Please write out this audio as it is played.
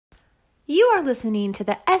You are listening to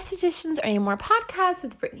the Estheticians Earning More podcast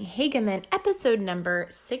with Brittany Hageman, episode number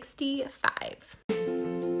 65.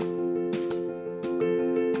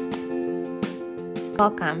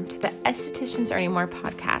 Welcome to the Estheticians Earning More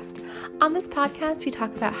podcast. On this podcast, we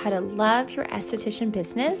talk about how to love your esthetician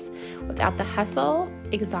business without the hustle,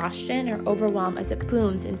 exhaustion, or overwhelm as it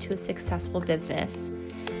booms into a successful business.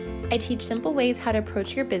 I teach simple ways how to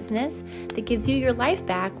approach your business that gives you your life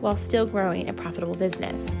back while still growing a profitable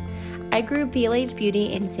business. I grew BLH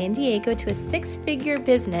Beauty in San Diego to a 6-figure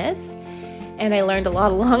business, and I learned a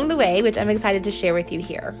lot along the way, which I'm excited to share with you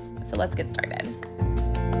here. So let's get started.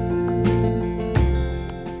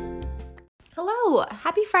 Hello,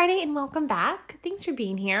 happy Friday and welcome back. Thanks for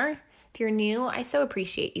being here. If you're new, I so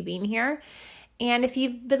appreciate you being here. And if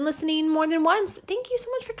you've been listening more than once, thank you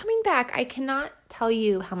so much for coming back. I cannot tell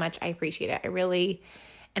you how much I appreciate it. I really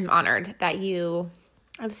am honored that you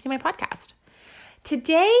are listening to my podcast.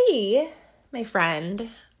 Today, my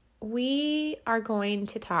friend, we are going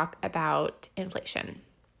to talk about inflation.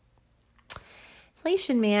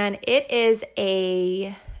 Inflation, man, it is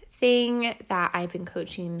a thing that I've been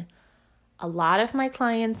coaching a lot of my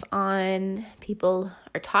clients on. People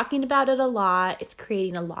are talking about it a lot. It's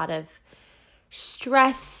creating a lot of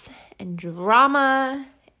stress and drama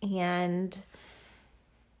and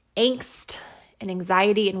angst and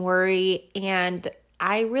anxiety and worry. And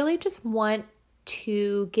I really just want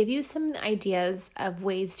to give you some ideas of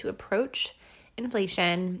ways to approach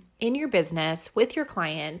inflation in your business with your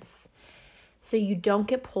clients so you don't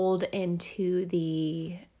get pulled into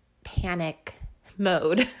the panic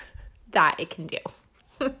mode that it can do.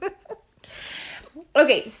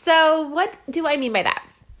 Okay, so what do I mean by that?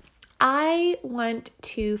 I want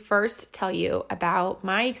to first tell you about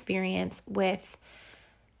my experience with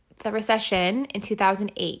the recession in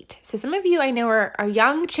 2008. So some of you I know are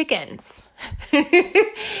young chickens and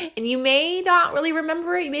you may not really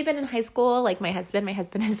remember it. You may have been in high school like my husband. My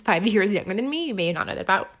husband is 5 years younger than me. You may not know that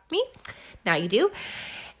about me. Now you do.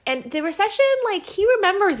 And the recession, like he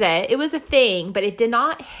remembers it. It was a thing, but it did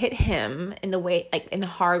not hit him in the way, like in the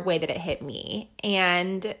hard way that it hit me.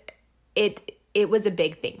 And it was a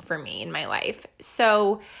big thing for me in my life.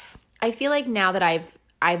 So I feel like now that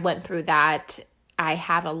I went through that, I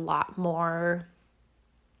have a lot more,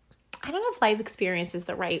 I don't know if life experience is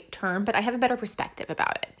the right term, but I have a better perspective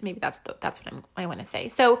about it. Maybe that's what I want to say.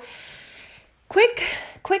 So quick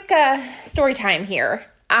story time here.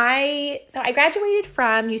 I graduated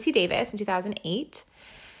from UC Davis in 2008,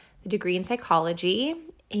 the degree in psychology,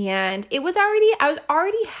 and I was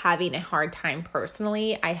already having a hard time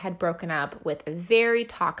personally. I had broken up with a very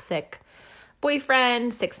toxic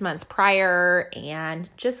boyfriend 6 months prior and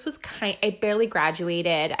just was I barely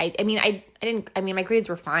graduated. I mean, my grades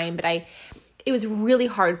were fine, but it was really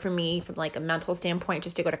hard for me from like a mental standpoint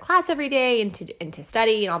just to go to class every day and to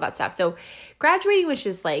study and all that stuff. So graduating was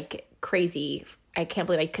just like crazy. I can't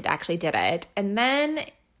believe I could actually did it. And then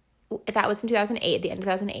that was in 2008, the end of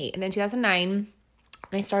 2008. And then 2009,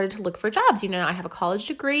 I started to look for jobs. You know, I have a college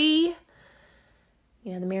degree,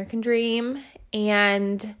 you know, the American dream.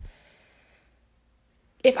 And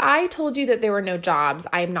if I told you that there were no jobs,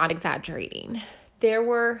 I am not exaggerating. There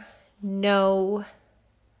were no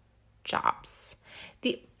jobs.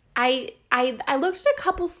 I looked at a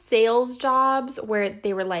couple sales jobs where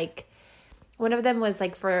they were like, one of them was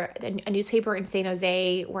like for a newspaper in San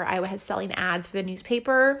Jose where I was selling ads for the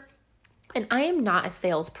newspaper. And I am not a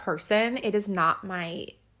salesperson. It is not my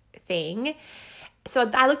thing. So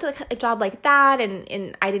I looked at a job like that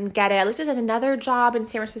and I didn't get it. I looked at another job in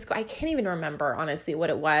San Francisco. I can't even remember, honestly,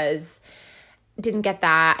 what it was. Didn't get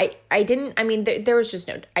that. There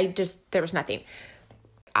was nothing.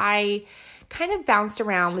 I kind of bounced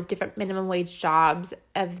around with different minimum wage jobs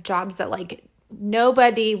that like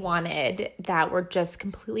nobody wanted, that were just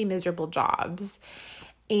completely miserable jobs.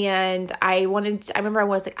 And I remember I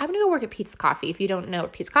was like, I'm going to go work at Peet's Coffee. If you don't know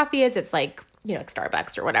what Peet's Coffee is, it's like, you know, like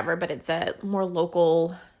Starbucks or whatever, but it's a more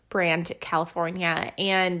local brand to California.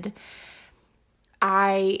 And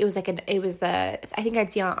I think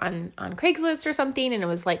I'd see on Craigslist or something. And it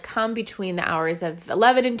was like, come between the hours of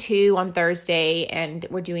 11 and 2 on Thursday, and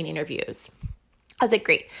we're doing interviews. I was like,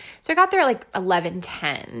 great. So I got there at like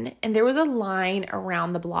 11:10, and there was a line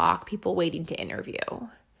around the block, people waiting to interview.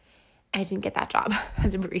 I didn't get that job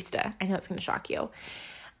as a barista. I know that's going to shock you.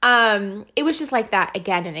 It was just like that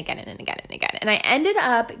again and again and again and again. And I ended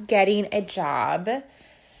up getting a job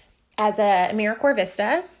as a AmeriCorps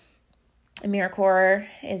Vista. AmeriCorps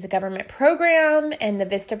is a government program, and the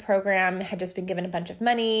Vista program had just been given a bunch of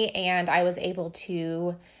money, and I was able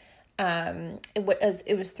to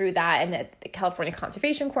It was through that and the California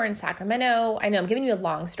Conservation Corps in Sacramento. I know I'm giving you a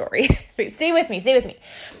long story. Stay with me.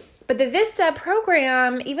 But the VISTA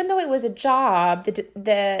program, even though it was a job,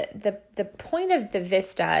 the point of the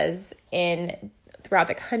VISTAs throughout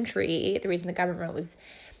the country, the reason the government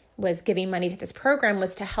was giving money to this program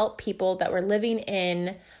was to help people that were living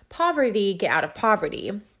in poverty get out of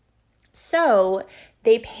poverty. So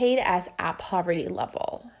they paid us at poverty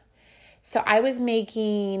level. So I was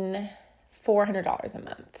making $400 a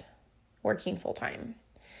month working full time.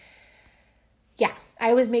 Yeah,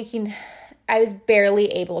 I was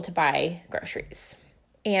barely able to buy groceries.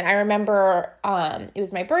 And I remember it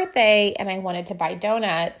was my birthday and I wanted to buy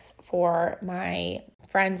donuts for my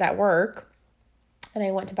friends at work. And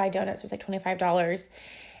I went to buy donuts. It was like $25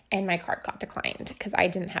 and my card got declined because I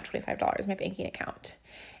didn't have $25 in my banking account.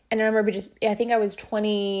 And I remember I think I was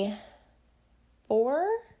 24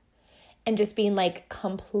 and just being like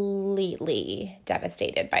completely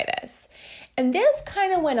devastated by this. And this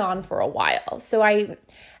kind of went on for a while. So I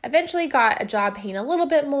eventually got a job paying a little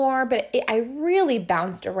bit more, but I really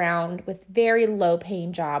bounced around with very low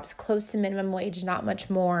paying jobs, close to minimum wage, not much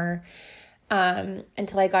more,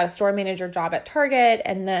 until I got a store manager job at Target.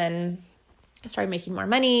 And then I started making more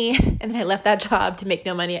money, and then I left that job to make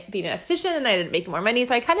no money being an esthetician, and I didn't make more money.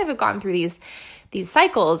 So I kind of have gone through these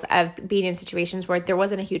cycles of being in situations where there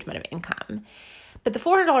wasn't a huge amount of income. But the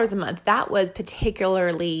 $400 a month, that was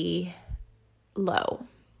particularly low.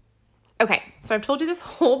 Okay, so I've told you this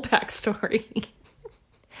whole backstory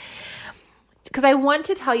because I want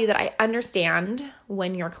to tell you that I understand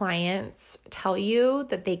when your clients tell you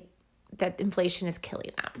that inflation is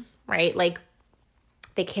killing them, right? Like,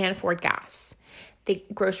 they can't afford gas.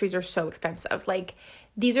 Groceries are so expensive. Like,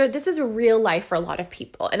 this is a real life for a lot of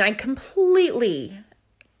people. And I completely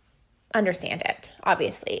understand it.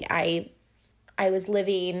 Obviously, I was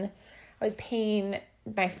paying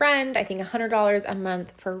my friend, I think $100 a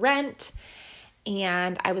month for rent.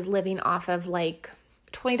 And I was living off of like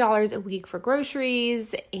 $20 a week for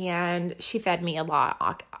groceries. And she fed me a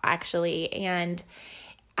lot, actually. And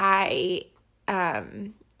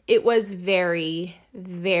it was very,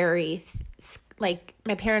 very, like,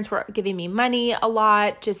 my parents were giving me money a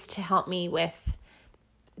lot just to help me with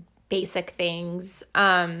basic things.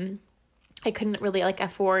 I couldn't really I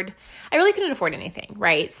really couldn't afford anything,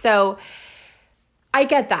 right? So I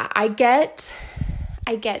get that. I get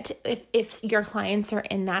if your clients are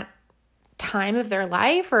in that time of their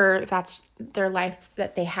life, or if that's their life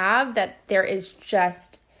that they have, that there is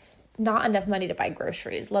just not enough money to buy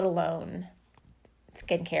groceries, let alone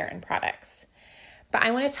skincare and products. But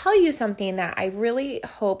I want to tell you something that I really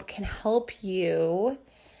hope can help you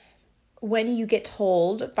when you get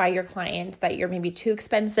told by your clients that you're maybe too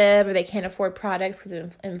expensive or they can't afford products because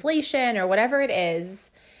of inflation or whatever it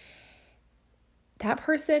is. That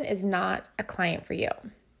person is not a client for you.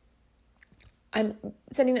 I'm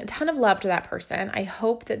sending a ton of love to that person. I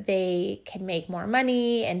hope that they can make more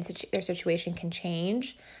money and their situation can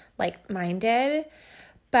change like mine did.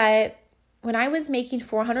 But when I was making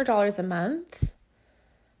 $400 a month,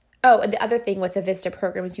 and the other thing with the VISTA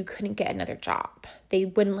program is you couldn't get another job. They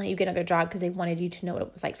wouldn't let you get another job because they wanted you to know what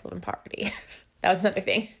it was like to live in poverty. That was another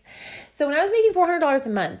thing. So when I was making $400 a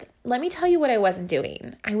month, let me tell you what I wasn't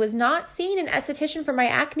doing. I was not seeing an esthetician for my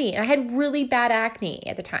acne, and I had really bad acne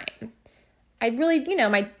at the time. I really,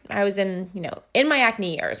 I was in my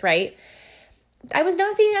acne years, right? I was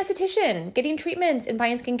not seeing an esthetician, getting treatments and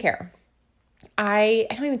buying skincare. I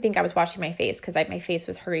don't even think I was washing my face because my face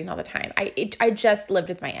was hurting all the time. I just lived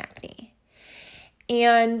with my acne.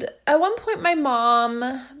 And at one point, my mom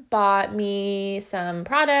bought me some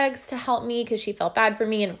products to help me because she felt bad for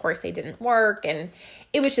me. And of course, they didn't work. And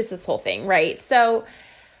it was just this whole thing, right? So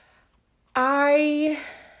I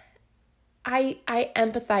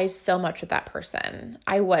empathize so much with that person.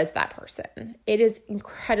 I was that person. It is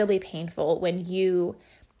incredibly painful when you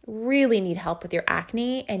really need help with your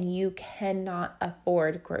acne and you cannot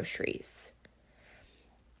afford groceries.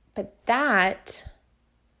 But that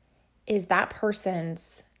is that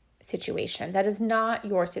person's situation. That is not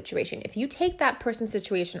your situation. If you take that person's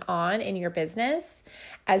situation on in your business,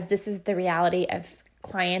 as this is the reality of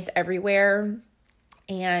clients everywhere,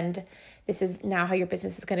 and this is now how your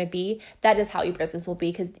business is going to be, that is how your business will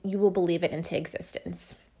be because you will believe it into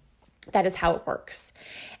existence. That is how it works.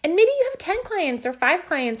 And maybe you have 10 clients or 5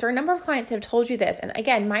 clients or a number of clients that have told you this. And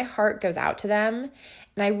again, my heart goes out to them.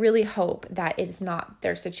 And I really hope that it is not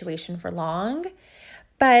their situation for long.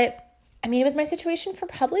 But it was my situation for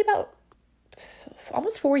probably about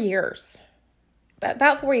almost 4 years.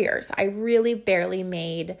 About 4 years. I really barely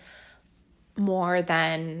made more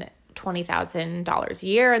than $20,000 a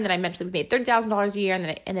year. And then I mentioned we made $30,000 a year, and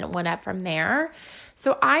then it went up from there.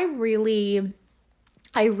 So I really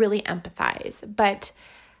empathize, but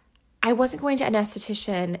I wasn't going to an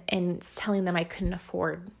esthetician and telling them I couldn't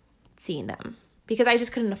afford seeing them because I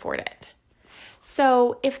just couldn't afford it.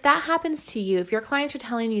 So if that happens to you, if your clients are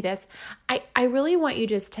telling you this, I really want you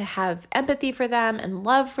just to have empathy for them and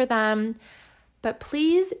love for them, but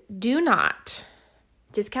please do not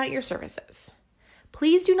discount your services.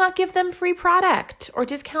 Please do not give them free product or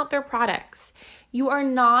discount their products. You are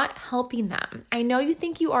not helping them. I know you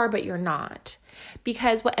think you are, but you're not.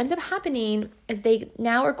 Because what ends up happening is they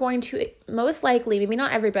now are going to, most likely, maybe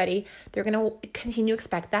not everybody, they're going to continue to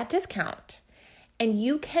expect that discount. And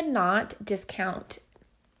you cannot discount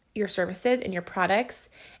your services and your products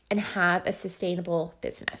and have a sustainable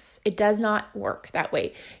business. It does not work that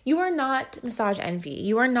way. You are not Massage Envy.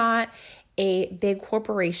 You are not a big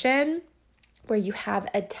corporation where you have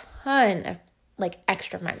a ton of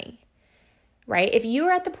extra money, right? If you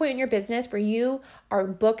are at the point in your business where you are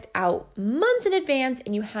booked out months in advance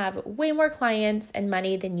and you have way more clients and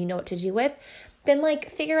money than you know what to do with, then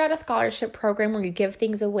figure out a scholarship program where you give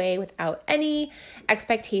things away without any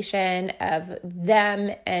expectation of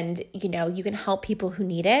them, and you can help people who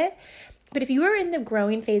need it. But if you are in the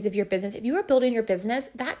growing phase of your business, if you are building your business,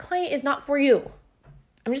 that client is not for you.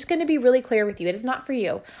 I'm just going to be really clear with you. It is not for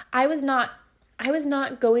you. I was not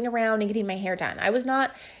going around and getting my hair done. I was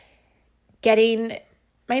not getting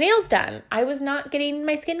my nails done. I was not getting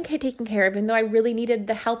my skin taken care of, even though I really needed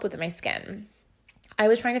the help with my skin. I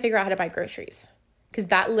was trying to figure out how to buy groceries because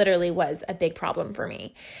that literally was a big problem for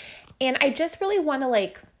me. And I just really want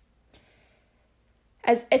to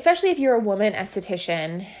especially if you're a woman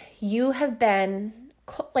esthetician, you have been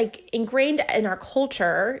ingrained in our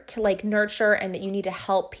culture to nurture, and that you need to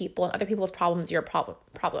help people, and other people's problems are your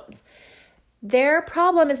problems. Their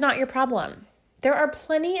problem is not your problem. There are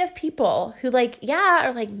plenty of people who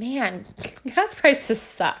are man, gas prices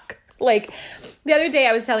suck. The other day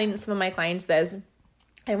I was telling some of my clients this.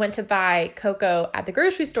 I went to buy cocoa at the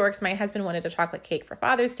grocery store because my husband wanted a chocolate cake for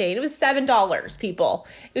Father's Day, and it was $7, people.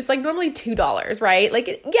 It was normally $2, right?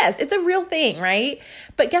 Yes, it's a real thing, right?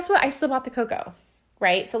 But guess what? I still bought the cocoa,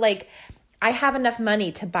 right? So I have enough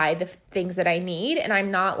money to buy the things that I need, and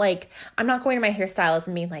I'm not going to my hairstylist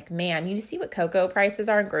and being man, you see what cocoa prices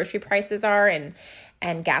are and grocery prices are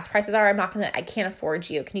and gas prices are. I can't afford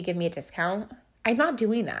you. Can you give me a discount? I'm not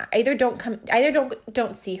doing that. Either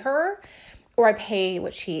don't see her, or I pay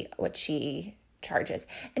what she charges.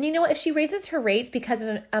 And you know what? If she raises her rates because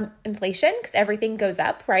of inflation, because everything goes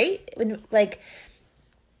up, right?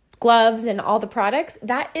 Gloves and all the products,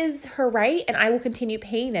 that is her right, and I will continue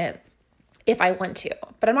paying it if I want to.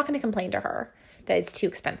 But I'm not going to complain to her that it's too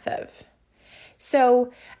expensive.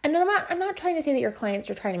 So, and I'm not trying to say that your clients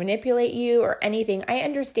are trying to manipulate you or anything. I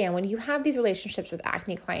understand when you have these relationships with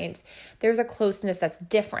acne clients, there's a closeness that's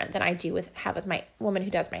different than I have with my woman who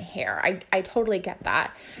does my hair. I totally get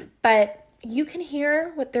that. But you can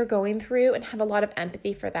hear what they're going through and have a lot of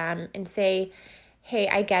empathy for them and say, hey,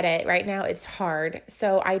 I get it. Right now it's hard.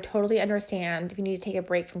 So I totally understand if you need to take a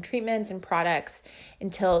break from treatments and products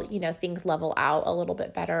until, things level out a little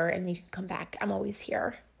bit better and you can come back. I'm always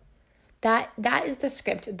here. That is the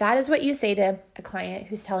script. That is what you say to a client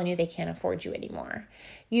who's telling you they can't afford you anymore.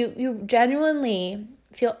 You genuinely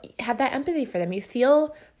have that empathy for them. You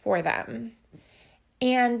feel for them.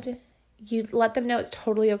 And you let them know it's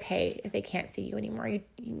totally okay if they can't see you anymore. You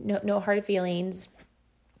no hard feelings.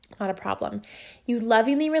 Not a problem. You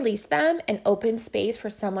lovingly release them and open space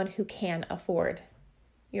for someone who can afford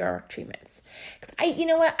your treatments. Because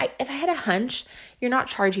if I had a hunch, you're not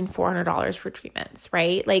charging $400 for treatments,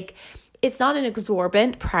 right? It's not an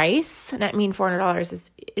exorbitant price. And I mean, $400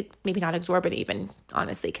 is maybe not exorbitant even,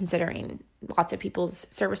 honestly, considering lots of people's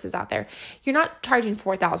services out there. You're not charging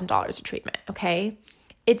 $4,000 a treatment, okay?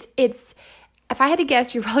 It's if I had to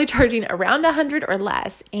guess, you're probably charging around $100 or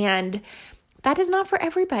less. And that is not for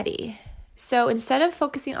everybody. So instead of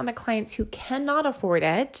focusing on the clients who cannot afford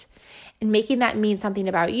it and making that mean something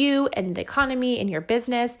about you and the economy and your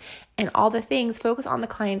business and all the things, focus on the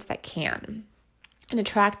clients that can and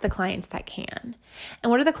attract the clients that can.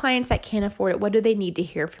 And what are the clients that can't afford it? What do they need to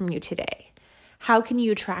hear from you today? How can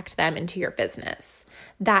you attract them into your business?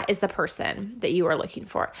 That is the person that you are looking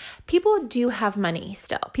for. People do have money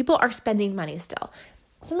still. People are spending money still.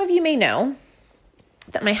 Some of you may know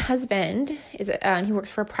that my husband he works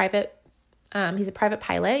for he's a private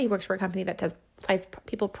pilot. He works for a company that flies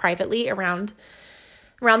people privately around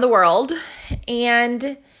the world.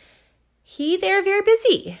 And they're very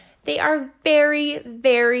busy. They are very,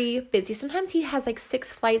 very busy. Sometimes he has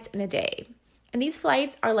 6 flights in a day. And these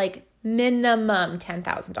flights are minimum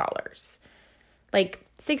 $10,000. Like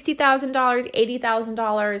 $60,000,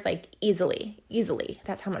 $80,000, like easily.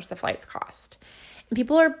 That's how much the flights cost. And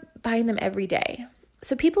people are buying them every day.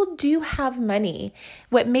 So people do have money.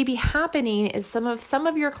 What may be happening is some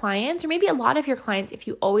of your clients, or maybe a lot of your clients, if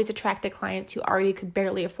you always attracted clients who already could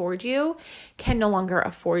barely afford you, can no longer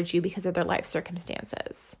afford you because of their life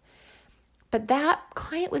circumstances. But that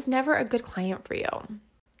client was never a good client for you.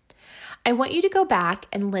 I want you to go back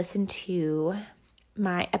and listen to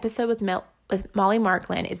my episode with Molly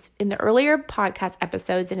Marklin. It's in the earlier podcast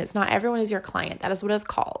episodes, and it's Not Everyone is Your Client. That is what it's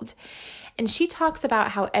called. And she talks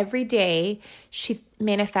about how every day she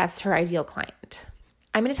manifests her ideal client.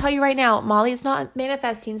 I'm going to tell you right now, Molly is not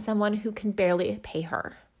manifesting someone who can barely pay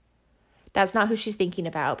her. That's not who she's thinking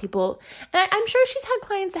about. People, and I'm sure she's had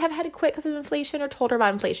clients that have had to quit because of inflation or told her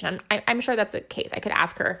about inflation. I'm sure that's the case. I could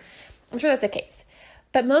ask her. I'm sure that's the case.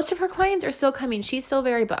 But most of her clients are still coming. She's still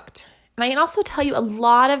very booked. And I can also tell you a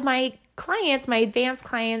lot of my clients, my advanced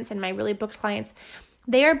clients and my really booked clients,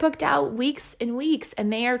 they are booked out weeks and weeks,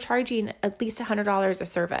 and they are charging at least $100 a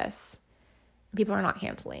service. People are not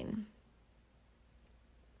canceling.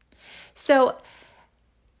 So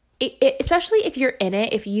especially if you're in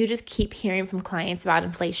it, if you just keep hearing from clients about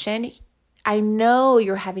inflation, I know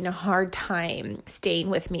you're having a hard time staying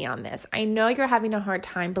with me on this. I know you're having a hard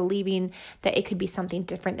time believing that it could be something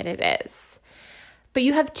different than it is. But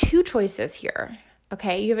you have two choices here,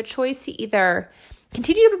 okay? You have a choice to either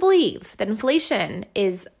continue to believe that inflation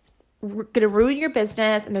is going to ruin your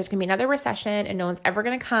business and there's going to be another recession and no one's ever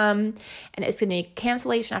going to come and it's going to be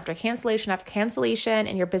cancellation after cancellation after cancellation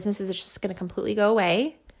and your business is just going to completely go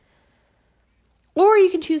away. Or you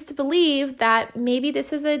can choose to believe that maybe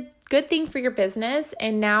this is a good thing for your business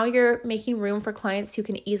and now you're making room for clients who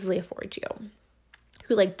can easily afford you,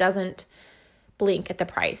 who doesn't blink at the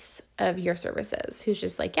price of your services, who's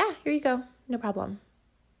just like, yeah, here you go, no problem.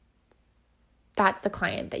 That's the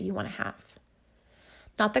client that you want to have.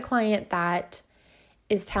 Not the client that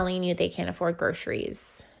is telling you they can't afford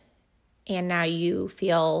groceries and now you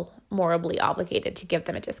feel morally obligated to give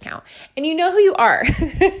them a discount. And you know who you are.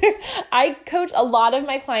 I coach a lot of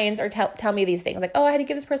my clients or tell me these things like, oh, I had to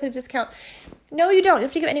give this person a discount. No, you don't. You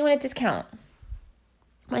have to give anyone a discount.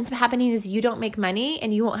 What's happening is you don't make money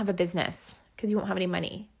and you won't have a business because you won't have any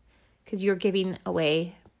money because you're giving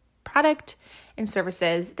away product and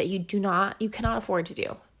services that you cannot afford to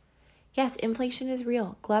do. Yes, inflation is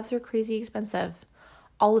real. Gloves are crazy expensive.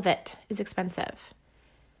 All of it is expensive.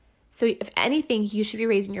 So if anything, you should be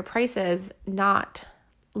raising your prices, not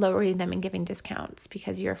lowering them and giving discounts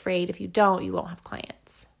because you're afraid if you don't, you won't have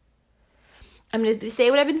clients. I'm going to say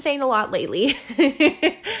what I've been saying a lot lately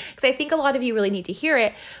because I think a lot of you really need to hear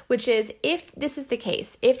it, which is if this is the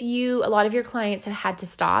case, if a lot of your clients have had to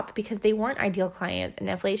stop because they weren't ideal clients and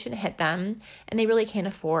inflation hit them and they really can't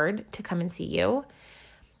afford to come and see you.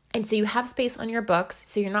 And so you have space on your books,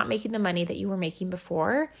 so you're not making the money that you were making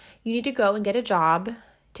before. You need to go and get a job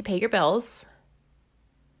to pay your bills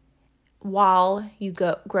while you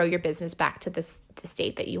grow your business back to the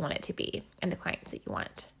state that you want it to be and the clients that you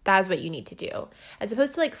want. That is what you need to do. As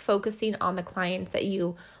opposed to focusing on the clients that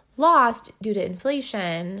you lost due to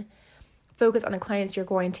inflation, focus on the clients you're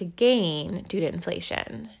going to gain due to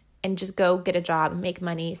inflation and just go get a job and make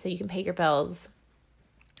money so you can pay your bills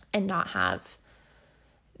and not have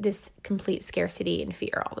this complete scarcity and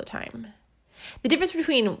fear all the time. The difference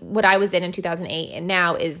between what I was in 2008 and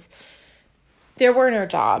now is there were no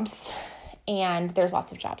jobs and there's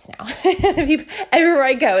lots of jobs now. Everywhere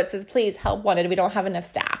I go, it says, please help wanted. We don't have enough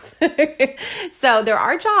staff. So there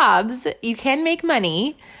are jobs. You can make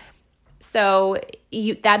money. So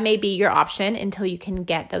that may be your option until you can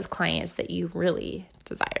get those clients that you really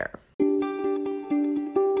desire.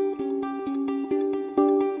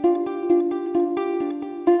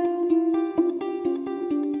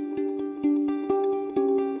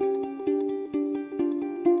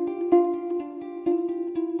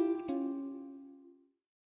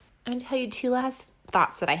 I'm going to tell you two last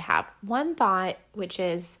thoughts that I have. One thought, which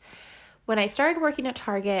is when I started working at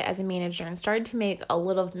Target as a manager and started to make a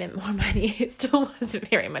little bit more money, it still wasn't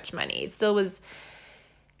very much money. It still was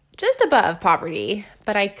just above poverty,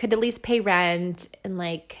 but I could at least pay rent and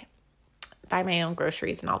buy my own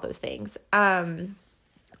groceries and all those things. I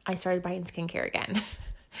started buying skincare again.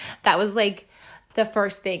 That was the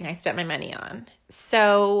first thing I spent my money on.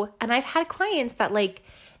 So, and I've had clients that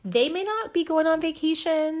they may not be going on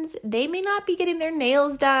vacations. They may not be getting their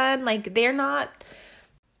nails done. They're not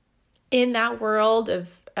in that world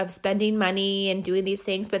of spending money and doing these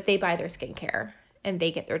things, but they buy their skincare. and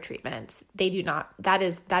they get their treatment. They do not. That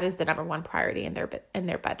is the number one priority in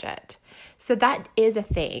their budget. So that is a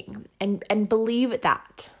thing, and believe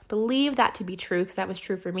that. Believe that to be true, because that was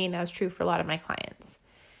true for me and that was true for a lot of my clients.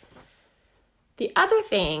 The other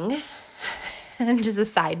thing, and just a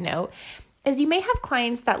side note, is you may have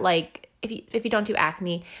clients that like, if you don't do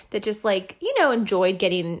acne, that just like, enjoyed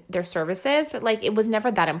getting their services, but like it was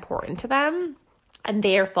never that important to them and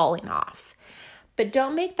they are falling off. But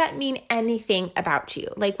don't make that mean anything about you.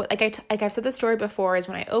 Like I've said the story before, is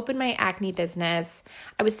when I opened my acne business,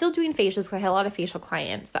 I was still doing facials because I had a lot of facial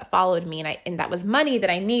clients that followed me, and that was money that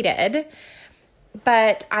I needed.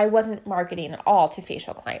 But I wasn't marketing at all to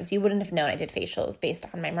facial clients. You wouldn't have known I did facials based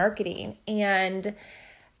on my marketing. And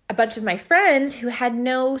a bunch of my friends who had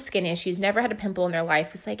no skin issues, never had a pimple in their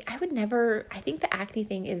life, was like, I think the acne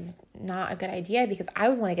thing is not a good idea because I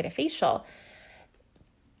would want to get a facial.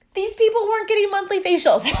 These people weren't getting monthly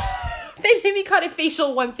facials. They maybe got a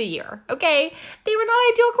facial once a year, okay? They were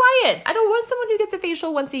not ideal clients. I don't want someone who gets a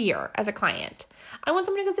facial once a year as a client. I want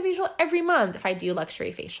someone who gets a facial every month if I do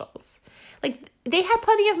luxury facials. Like, they had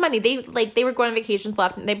plenty of money. They were going on vacations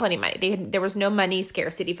left, and they had plenty of money. There was no money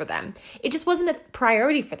scarcity for them. It just wasn't a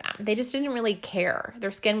priority for them. They just didn't really care.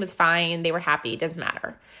 Their skin was fine. They were happy. It doesn't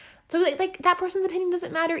matter. So, like that person's opinion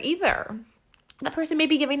doesn't matter either. That person may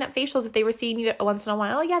be giving up facials if they were seeing you once in a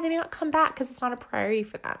while. Yeah, they may not come back because it's not a priority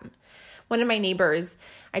for them. One of my neighbors,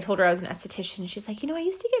 I told her I was an esthetician. She's like, I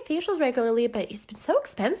used to get facials regularly, but it's been so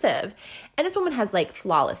expensive. And this woman has like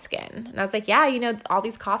flawless skin. And I was like, yeah, all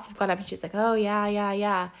these costs have gone up. And she's like, oh,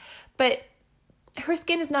 yeah. But her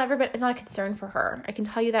skin is not a concern for her. I can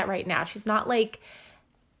tell you that right now. She's not like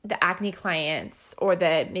the acne clients or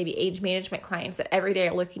the maybe age management clients that every day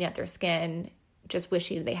are looking at their skin just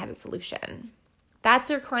wishing they had a solution. That's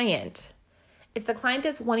their client. It's the client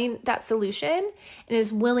that's wanting that solution and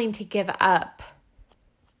is willing to give up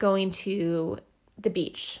going to the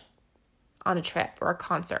beach on a trip or a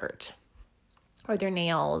concert or their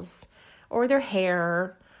nails or their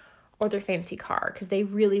hair or their fancy car because they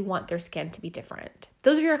really want their skin to be different.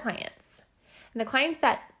 Those are your clients. And the clients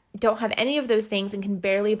that don't have any of those things and can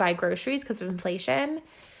barely buy groceries because of inflation,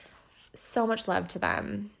 so much love to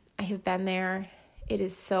them. I have been there. It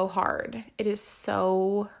is so hard. It is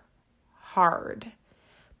so hard.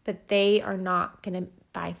 But they are not going to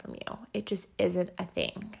buy from you. It just isn't a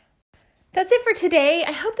thing. That's it for today.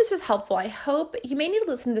 I hope this was helpful. I hope you may need to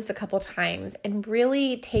listen to this a couple times and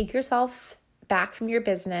really take yourself back from your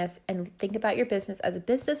business and think about your business as a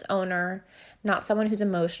business owner, not someone who's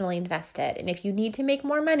emotionally invested. And if you need to make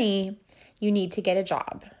more money, you need to get a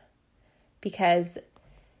job, because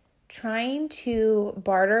trying to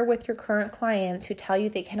barter with your current clients who tell you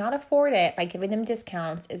they cannot afford it by giving them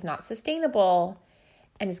discounts is not sustainable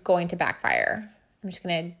and is going to backfire.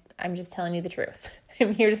 I'm just telling you the truth.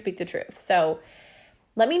 I'm here to speak the truth. So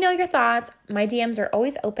let me know your thoughts. My DMs are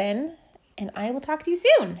always open, and I will talk to you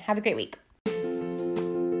soon. Have a great week.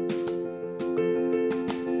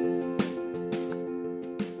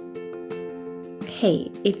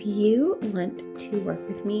 Hey, if you want to work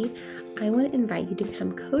with me, I want to invite you to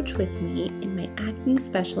come coach with me in my Acne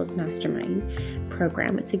Specialist Mastermind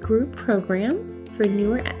program. It's a group program for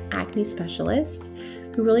newer acne specialists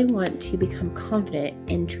who really want to become confident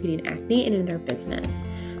in treating acne and in their business.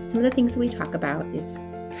 Some of the things that we talk about is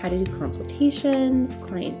how to do consultations,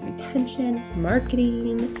 client retention,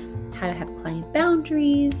 marketing, how to have client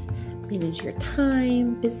boundaries, manage your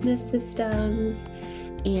time, business systems,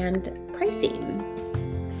 and pricing.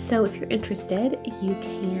 So if you're interested, you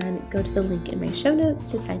can go to the link in my show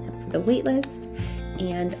notes to sign up for the waitlist,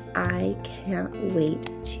 and I can't wait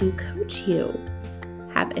to coach you.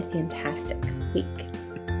 Have a fantastic week.